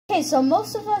Okay, so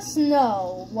most of us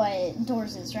know what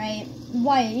Doors is, right?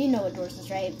 Wyatt, you know what Doors is,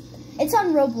 right? It's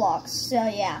on Roblox, so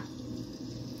yeah.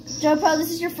 JoePro,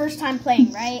 this is your first time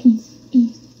playing, right?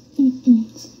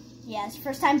 Yes,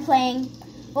 first time playing.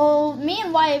 Well, me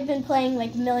and Wyatt have been playing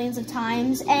like millions of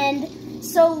times, and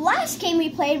so last game we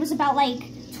played was about like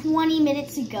 20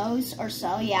 minutes ago or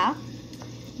so, yeah.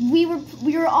 We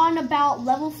were on about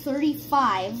level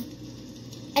 35,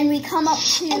 and we come up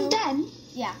to... And then...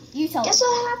 Yeah, you tell Guess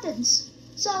what happens?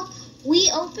 So, we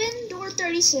open door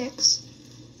 36,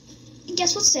 and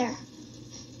guess what's there?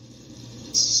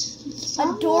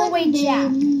 A doorway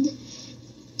jack.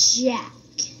 Jack.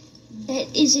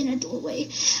 That is in a doorway.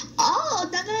 Oh,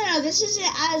 no. This isn't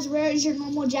as rare as your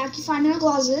normal jack you find in a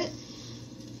closet.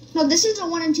 No, this is a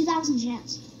 1 in 2,000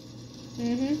 chance.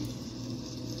 Mm-hmm.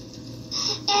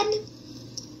 And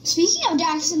speaking of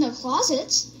jacks in the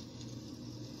closets,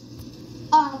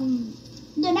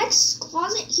 the next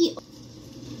closet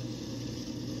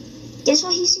guess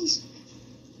what he sees?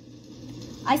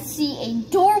 I see a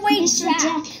doorway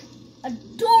jack. A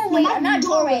doorway, no, not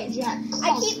doorway. Jack.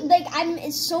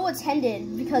 It's so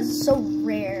attended because it's so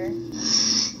rare.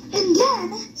 And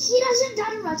then he doesn't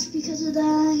die much because of the,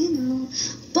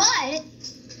 But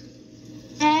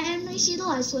and we see the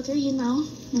light flicker,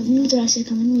 Nothing drastic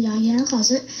coming. We gotta get in a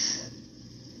closet.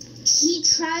 He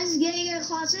tries getting in a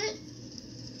closet.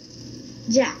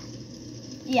 Jack.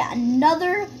 Yeah,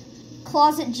 another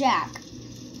closet jack.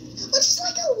 Which is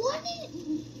like a 1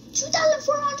 in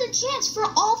 2,400 chance for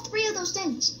all 3 of those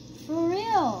things. For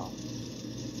real.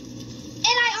 And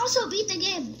I also beat the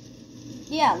game.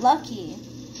 Yeah, lucky.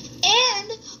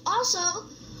 And also,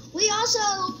 we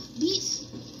also beat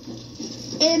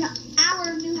in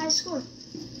our new high score.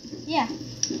 Yeah.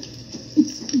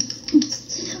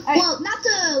 Well, not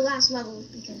the last level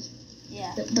because.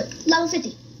 Yeah. But level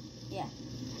 50. Yeah.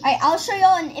 Alright, I'll show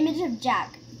y'all an image of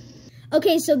Jack.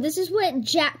 Okay, so this is what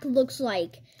Jack looks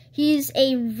like. He's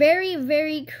a very,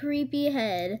 very creepy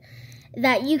head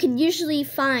that you can usually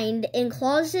find in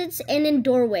closets and in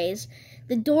doorways.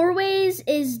 The doorways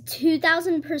is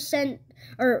 2,000%,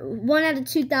 or 1 out of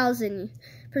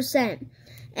 2,000%.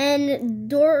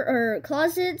 And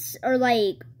closets are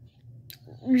like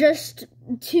just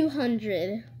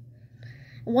 200.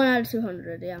 1 out of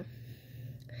 200, yeah.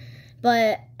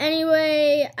 But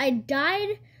anyway, I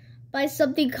died by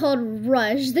something called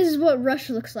Rush. This is what Rush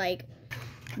looks like.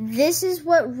 This is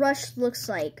what Rush looks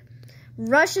like.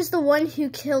 Rush is the one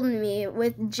who killed me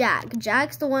with Jack.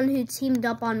 Jack's the one who teamed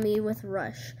up on me with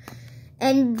Rush.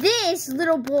 And this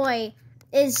little boy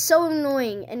is so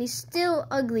annoying, and he's still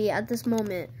ugly at this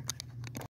moment.